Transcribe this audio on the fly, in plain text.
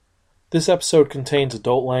This episode contains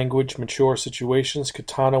adult language, mature situations,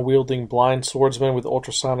 katana-wielding blind swordsmen with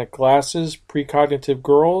ultrasonic glasses, precognitive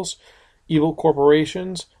girls, evil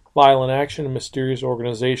corporations, violent action, and mysterious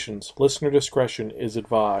organizations. Listener discretion is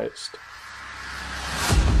advised.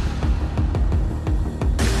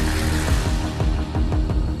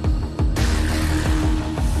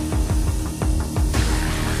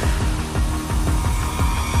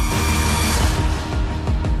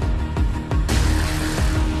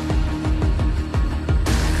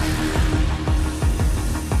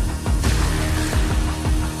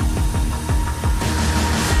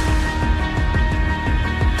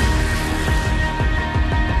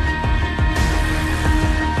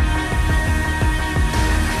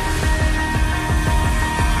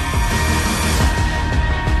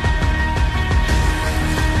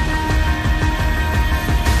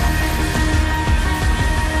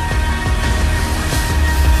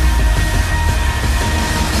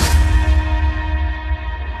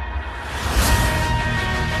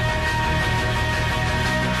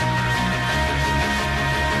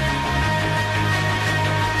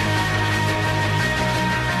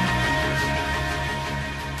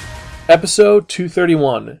 Episode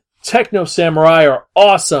 231. Techno Samurai are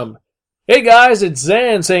awesome. Hey guys, it's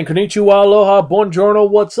Zan saying konnichiwa, aloha, buongiorno,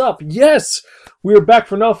 what's up? Yes, we are back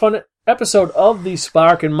for another fun episode of the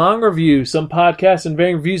Spark and Manga Review, some podcasts and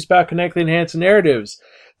varying reviews about connected enhanced narratives.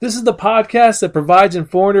 This is the podcast that provides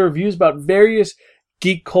informative reviews about various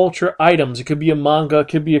geek culture items. It could be a manga, it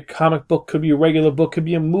could be a comic book, could be a regular book, could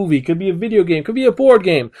be a movie, could be a video game, could be a board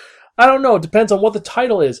game. I don't know, it depends on what the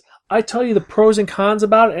title is. I tell you the pros and cons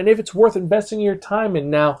about it, and if it's worth investing your time in.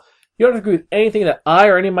 Now, you don't agree with anything that I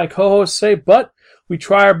or any of my co-hosts say, but we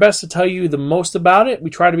try our best to tell you the most about it. We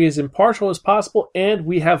try to be as impartial as possible, and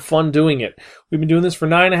we have fun doing it. We've been doing this for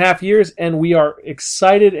 9.5 years, and we are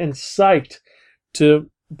excited and psyched to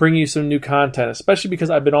bring you some new content, especially because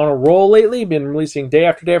I've been on a roll lately, been releasing day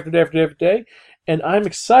after day after day after day after day, and I'm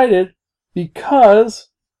excited because,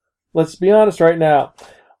 let's be honest right now,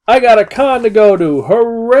 I got a con to go to.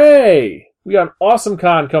 Hooray! We got an awesome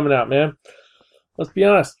con coming out, man. Let's be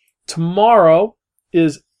honest. Tomorrow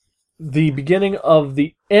is the beginning of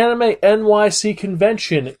the Anime NYC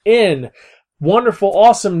convention in wonderful,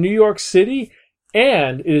 awesome New York City.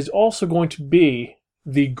 And it is also going to be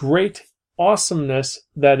the great awesomeness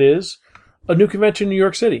that is a new convention in New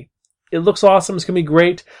York City. It looks awesome. It's going to be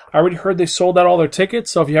great. I already heard they sold out all their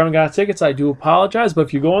tickets. So if you haven't got tickets, I do apologize. But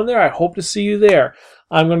if you go in there, I hope to see you there.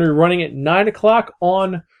 I'm going to be running at 9 o'clock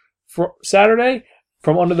on Saturday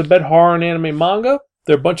from Under the Bed Horror and Anime Manga.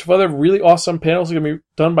 There are a bunch of other really awesome panels that are going to be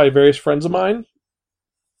done by various friends of mine.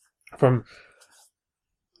 Evan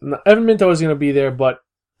Minto is going to be there, but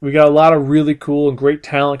we got a lot of really cool and great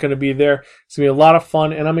talent going to be there. It's going to be a lot of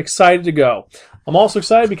fun, and I'm excited to go. I'm also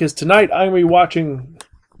excited because tonight I'm going to be watching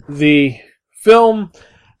the film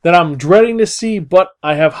that I'm dreading to see, but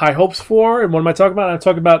I have high hopes for. And what am I talking about? I'm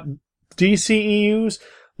talking about DCEU's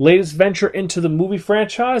latest venture into the movie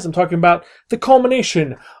franchise. I'm talking about the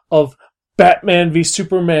culmination of Batman v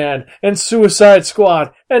Superman and Suicide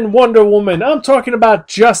Squad and Wonder Woman. I'm talking about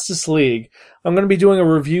Justice League. I'm going to be doing a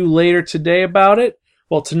review later today about it.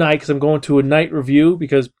 Well, tonight, because I'm going to a night review,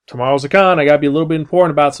 because tomorrow's a con. I got to be a little bit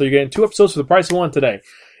important about it, so you're getting 2 episodes for the price of 1 today.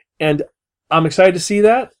 And I'm excited to see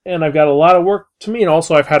that, and I've got a lot of work to me, and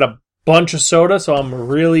also I've had a bunch of soda, so I'm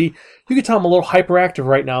really, you can tell I'm a little hyperactive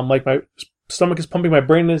right now. I'm like, my stomach is pumping, my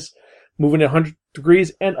brain is moving at 100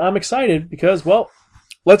 degrees, and I'm excited because, well,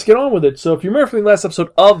 let's get on with it. So if you remember from the last episode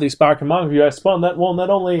of the Spark and Manga Review, I spun that, well, not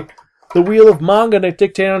only the Wheel of Manga that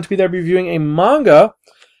dictated on to be there reviewing a manga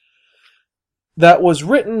that was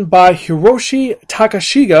written by Hiroshi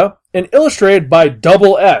Takashiga and illustrated by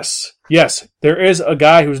Double S. Yes, there is a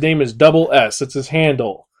guy whose name is Double S. It's his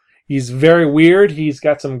handle. He's very weird. He's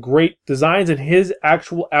got some great designs, and his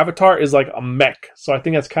actual avatar is like a mech. So I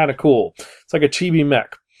think that's kind of cool. It's like a chibi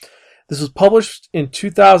mech. This was published in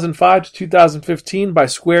 2005 to 2015 by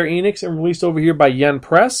Square Enix and released over here by Yen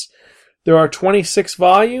Press. There are 26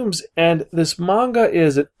 volumes, and this manga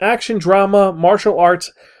is an action drama, martial arts,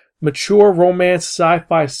 mature romance,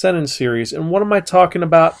 sci-fi seinen series. And what am I talking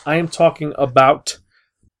about? I am talking about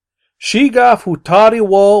Shiga Futari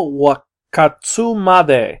wo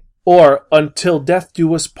Wakatsumade, or Until Death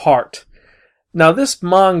Do Us Part. Now, this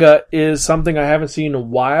manga is something I haven't seen in a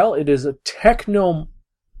while. It is a techno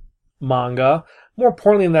manga. More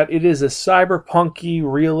importantly than that, it is a cyberpunky,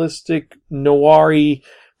 realistic, noir-y,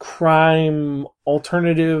 crime,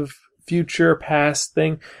 alternative, future, past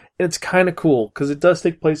thing. And it's kind of cool, because it does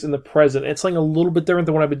take place in the present. It's like a little bit different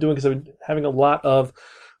than what I've been doing, because I've been having a lot of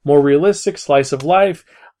more realistic slice of life.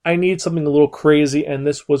 I need something a little crazy, and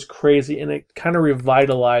this was crazy, and it kind of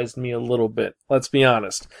revitalized me a little bit. Let's be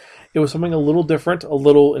honest. It was something a little different, a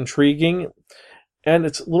little intriguing, and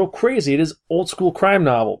it's a little crazy. It is old school crime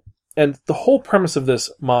novel. And the whole premise of this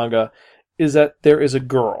manga is that there is a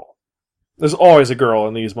girl. There's always a girl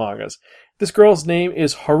in these mangas. This girl's name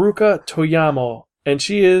is Haruka Toyama, and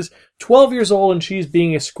she is 12 years old, and she's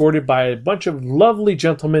being escorted by a bunch of lovely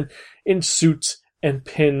gentlemen in suits and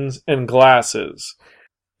pins and glasses.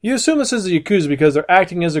 You assume this is the Yakuza because they're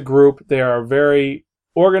acting as a group. They are very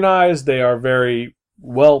organized. They are very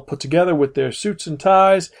well put together with their suits and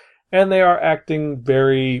ties, and they are acting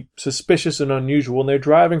very suspicious and unusual, and they're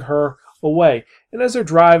driving her away. And as they're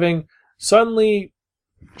driving, suddenly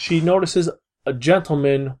she notices a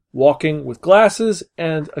gentleman walking with glasses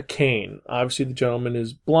and a cane. Obviously, the gentleman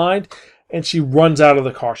is blind, and she runs out of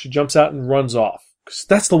the car. She jumps out and runs off. 'Cause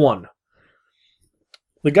that's the one.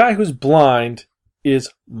 The guy who's blind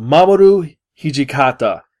is Mamoru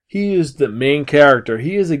Hijikata. He is the main character.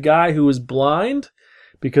 He is a guy who is blind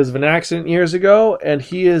because of an accident years ago, and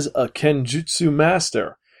he is a Kenjutsu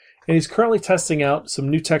master. And he's currently testing out some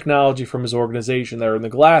new technology from his organization that are in the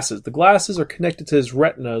glasses. The glasses are connected to his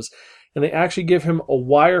retinas, and they actually give him a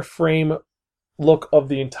wireframe look of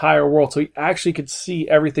the entire world. So he actually could see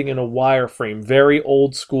everything in a wireframe. Very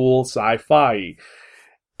old school sci-fi.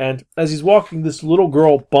 And as he's walking, this little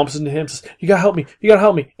girl bumps into him, says, "You gotta help me, you gotta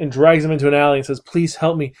help me," and drags him into an alley and says, "Please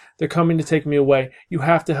help me. They're coming to take me away. You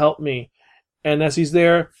have to help me." And as he's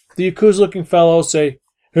there, the Yakuza-looking fellows say,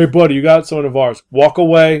 "Hey, buddy, you got someone of ours. Walk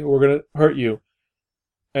away, we're gonna hurt you."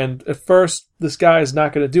 And at first, this guy is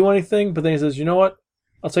not gonna do anything, but then he says, "You know what?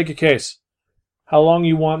 I'll take your case. How long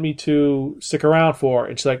you want me to stick around for?"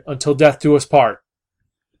 And she's like, "Until death do us part."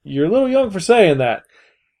 You're a little young for saying that.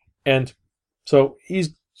 And so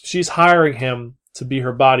she's hiring him to be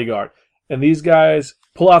her bodyguard. And these guys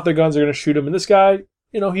pull out their guns, they're going to shoot him. And this guy,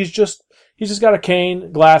 he's just got a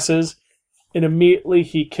cane, glasses, and immediately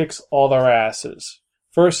he kicks all their asses.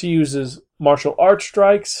 First he uses martial arts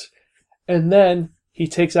strikes, and then he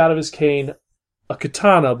takes out of his cane a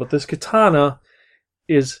katana. But this katana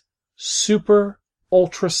is super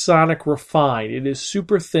ultrasonic refined. It is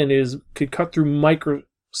super thin. It could cut through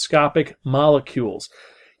microscopic molecules.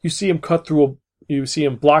 You see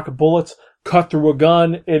him block bullets, cut through a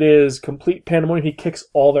gun. It is complete pandemonium. He kicks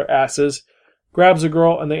all their asses, grabs a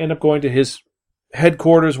girl, and they end up going to his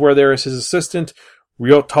headquarters where there is his assistant,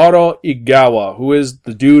 Ryotaro Igawa, who is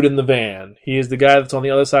the dude in the van. He is the guy that's on the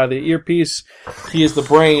other side of the earpiece. He is the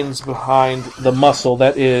brains behind the muscle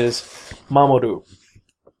that is Mamoru.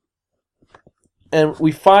 And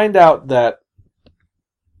we find out that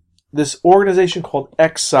this organization called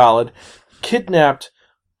X-Solid kidnapped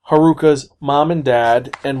Haruka's mom and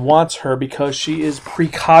dad and wants her because she is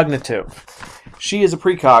precognitive. She is a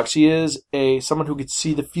precog. She is someone who could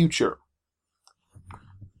see the future.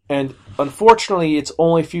 And unfortunately, it's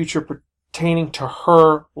only future pertaining to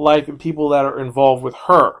her life and people that are involved with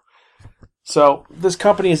her. So this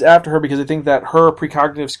company is after her because they think that her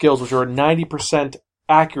precognitive skills, which are 90%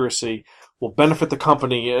 accuracy, will benefit the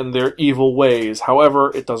company in their evil ways.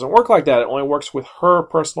 However, it doesn't work like that. It only works with her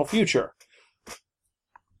personal future.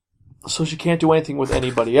 So she can't do anything with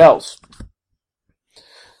anybody else.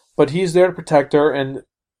 But he's there to protect her, and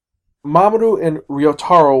Mamoru and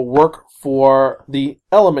Ryotaro work for the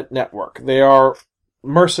Element Network. They are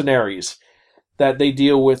mercenaries that they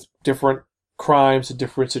deal with different crimes and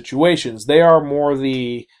different situations. They are more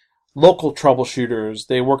the local troubleshooters.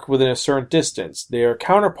 They work within a certain distance. Their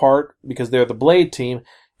counterpart, because they're the Blade team,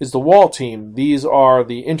 is the Wall team. These are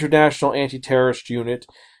the International Anti-Terrorist Unit,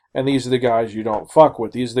 and these are the guys you don't fuck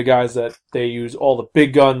with. These are the guys that they use all the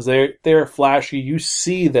big guns. They're flashy. You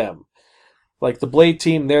see them. Like the Blade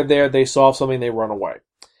team, they're there, they solve something, they run away.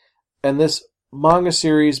 And this manga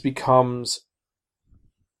series becomes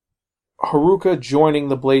Haruka joining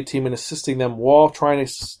the Blade team and assisting them while trying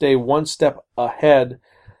to stay one step ahead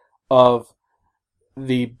of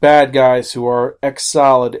the bad guys who are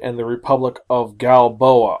X-Solid and the Republic of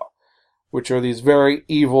Galboa, which are these very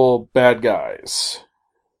evil bad guys.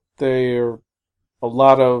 They're a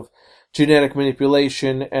lot of genetic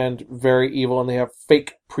manipulation and very evil, and they have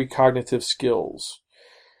fake precognitive skills.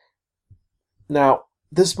 Now,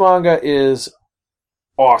 this manga is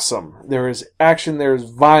awesome. There is action, there is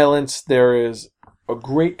violence, there is a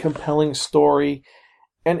great compelling story,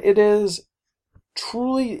 and it is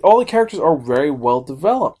truly, all the characters are very well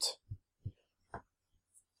developed.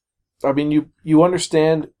 I mean, you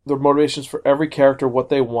understand the motivations for every character, what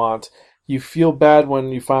they want. You feel bad when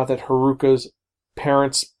you find out that Haruka's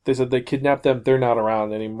parents, they said they kidnapped them, they're not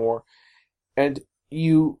around anymore. And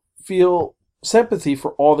you feel sympathy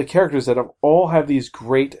for all the characters that all have these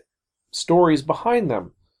great stories behind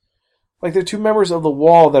them. Like, they're two members of the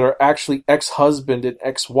Wall that are actually ex-husband and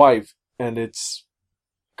ex-wife, and it's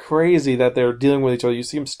crazy that they're dealing with each other. You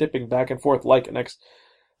see them snipping back and forth like an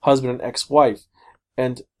ex-husband and ex-wife,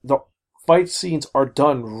 and the fight scenes are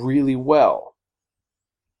done really well.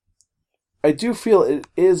 I do feel it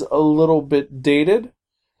is a little bit dated,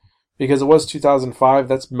 because it was 2005.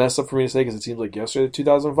 That's messed up for me to say, because it seems like yesterday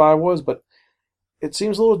 2005 was, but it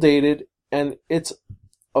seems a little dated, and it's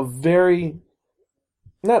a very,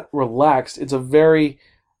 not relaxed, it's a very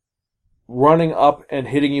running up and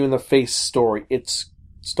hitting you in the face story. It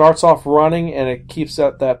starts off running, and it keeps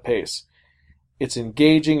at that pace. It's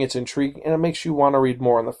engaging, it's intriguing, and it makes you want to read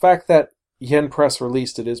more. And the fact that Yen Press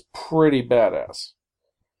released it is pretty badass.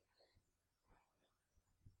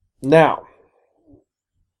 Now,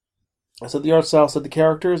 I said the art style, said the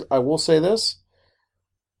characters. I will say this.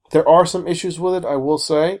 There are some issues with it, I will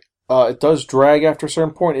say. It does drag after a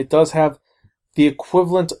certain point. It does have the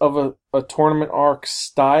equivalent of a tournament arc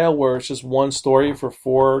style, where it's just one story for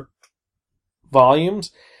 4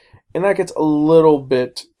 volumes. And that gets a little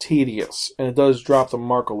bit tedious, and it does drop the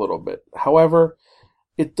mark a little bit. However,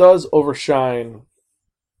 it does overshine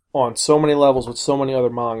on so many levels with so many other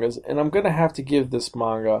mangas, and I'm going to have to give this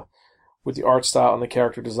manga, with the art style and the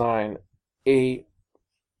character design, a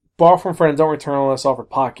bar from friends, don't return unless offered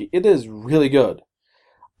Pocky. It is really good.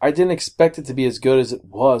 I didn't expect it to be as good as it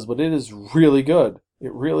was, but it is really good.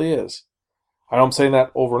 It really is. I know I'm saying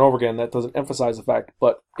that over and over again. That doesn't emphasize the fact,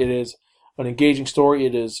 but it is an engaging story.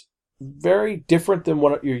 It is very different than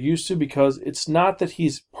what you're used to, because it's not that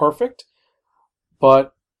he's perfect,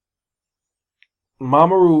 but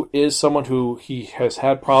Mamoru is someone who he has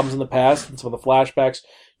had problems in the past. In some of the flashbacks,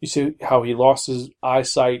 you see how he lost his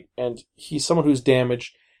eyesight, and he's someone who's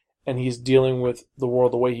damaged, and he's dealing with the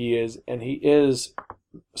world the way he is, and he is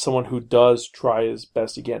someone who does try his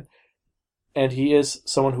best again. And he is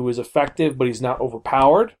someone who is effective, but he's not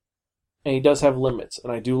overpowered, and he does have limits,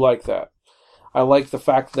 and I do like that. I like the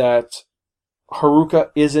fact that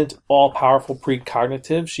Haruka isn't all-powerful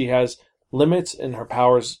precognitive. She has limits, and her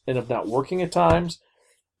powers end up not working at times.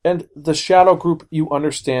 And the Shadow Group, you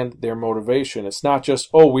understand their motivation. It's not just,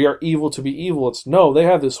 oh, we are evil to be evil. It's, no, they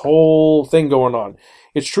have this whole thing going on.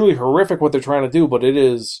 It's truly horrific what they're trying to do, but it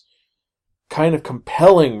is kind of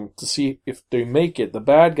compelling to see if they make it. The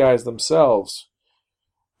bad guys themselves,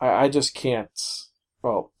 I just can't.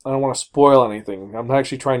 Well, I don't want to spoil anything. I'm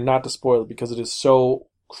actually trying not to spoil it, because it is so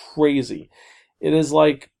crazy. It is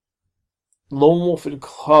like Lone Wolf and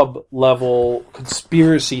Cub level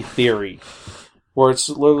conspiracy theory, where it's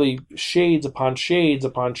literally shades upon shades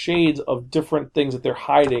upon shades of different things that they're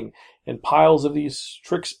hiding, and piles of these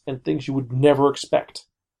tricks and things you would never expect.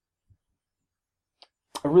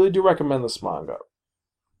 I really do recommend this manga.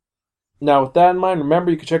 Now, with that in mind, remember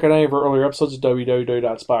you can check out any of our earlier episodes at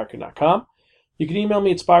www.spirekin.com. You can email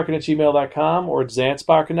me at spirekin@gmail.com or at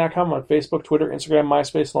xanspirekin.com on Facebook, Twitter, Instagram,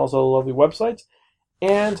 MySpace, and all those other lovely websites.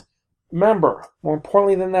 And remember, more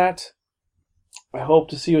importantly than that, I hope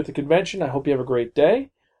to see you at the convention. I hope you have a great day.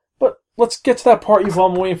 But let's get to that part you've all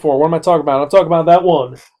been waiting for. What am I talking about? I'm talking about that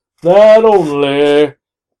one. That only.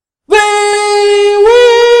 They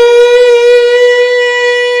will.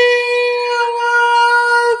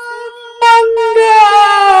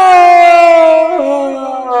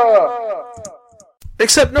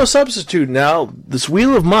 Except no substitute now. This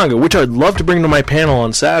Wheel of Manga, which I'd love to bring to my panel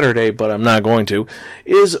on Saturday, but I'm not going to,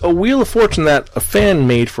 is a Wheel of Fortune that a fan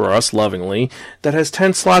made for us, lovingly, that has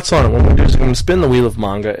 10 slots on it. What we're going to do is going to spin the Wheel of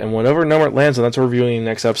Manga, and whatever number it lands on, that's what we're reviewing in the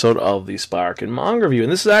next episode of the Spirekin Manga Review.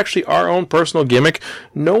 And this is actually our own personal gimmick.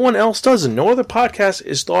 No one else does it. No other podcast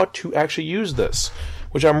is thought to actually use this,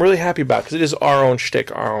 which I'm really happy about, because it is our own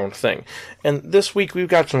shtick, our own thing. And this week we've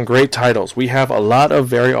got some great titles. We have a lot of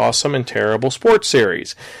very awesome and terrible sports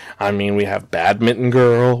series. I mean, we have Badminton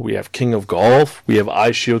Girl, we have King of Golf, we have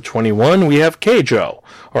Eyeshield 21, we have Keijo.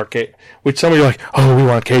 Which some of you are like, oh, we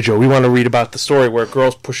want Keijo. We want to read about the story where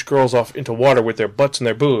girls push girls off into water with their butts and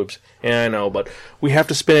their boobs. Yeah, I know, but we have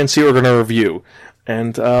to spin and see what we're going to review.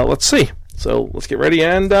 And let's see. So let's get ready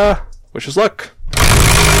and wish us luck.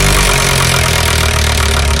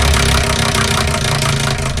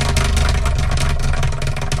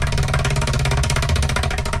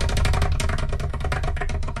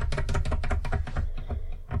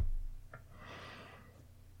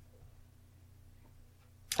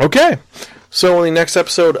 Okay, so in the next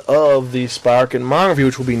episode of the Spirekin Manga Review,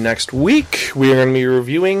 which will be next week, we are going to be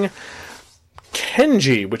reviewing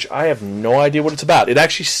Kenji, which I have no idea what it's about. It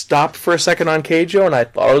actually stopped for a second on Keijo, and I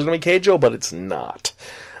thought it was going to be Keijo, but it's not.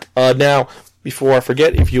 Now, Before I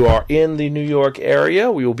forget, if you are in the New York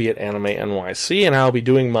area, we will be at Anime NYC, and I'll be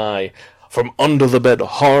doing my From Under the Bed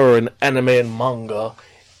horror and anime and manga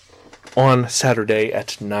on Saturday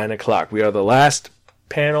at 9 o'clock. We are the last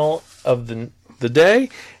panel of the day,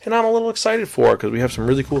 and I'm a little excited for it because we have some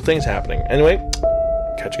really cool things happening. Anyway,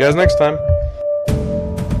 catch you guys next time.